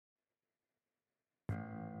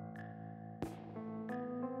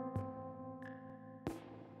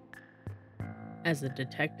As a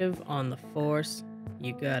detective on the force,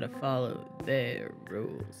 you gotta follow their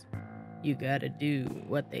rules. You gotta do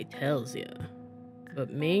what they tells you.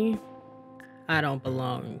 But me, I don't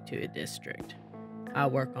belong to a district. I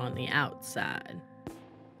work on the outside.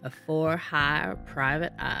 A for-hire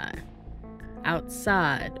private eye.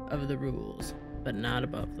 Outside of the rules, but not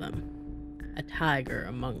above them. A tiger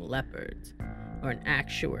among leopards, or an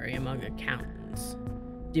actuary among accountants.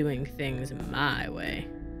 Doing things my way,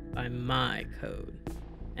 by my code.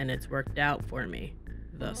 And it's worked out for me,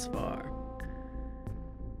 thus far.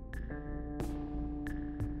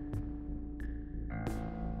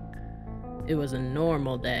 It was a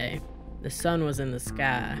normal day. The sun was in the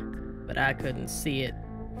sky, but I couldn't see it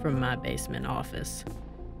from my basement office.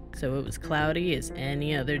 So it was cloudy as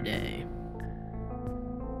any other day.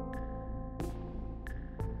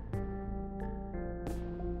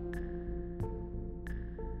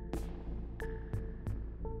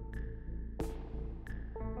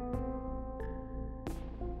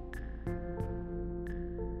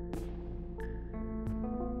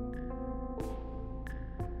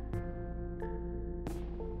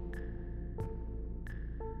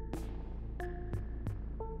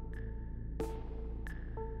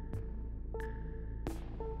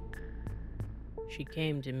 She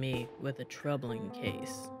came to me with a troubling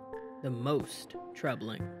case. The most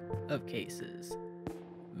troubling of cases.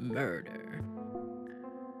 Murder.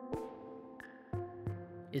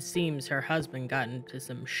 It seems her husband got into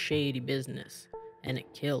some shady business, and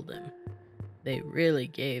it killed him. They really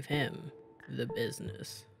gave him the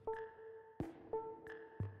business.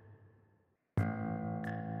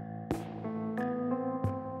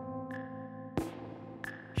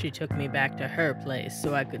 She took me back to her place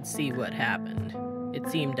so I could see what happened. It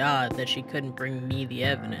seemed odd that she couldn't bring me the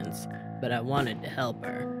evidence, but I wanted to help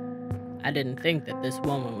her. I didn't think that this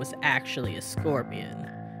woman was actually a scorpion,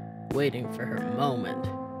 waiting for her moment.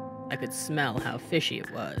 I could smell how fishy it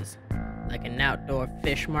was, like an outdoor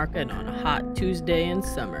fish market on a hot Tuesday in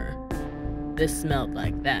summer. This smelled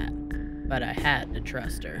like that, but I had to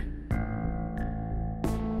trust her.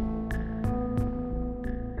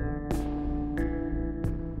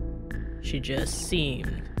 She just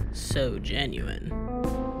seemed so genuine.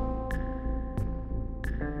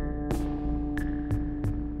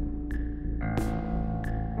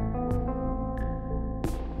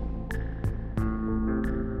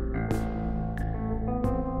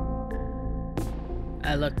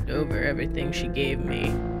 I looked over everything she gave me,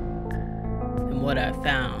 and what I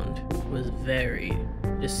found was very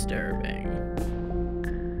disturbing.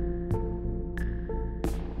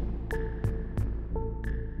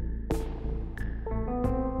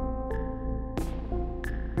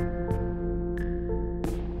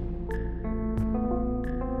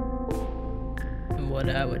 What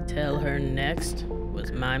I would tell her next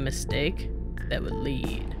was my mistake that would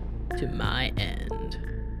lead to my end.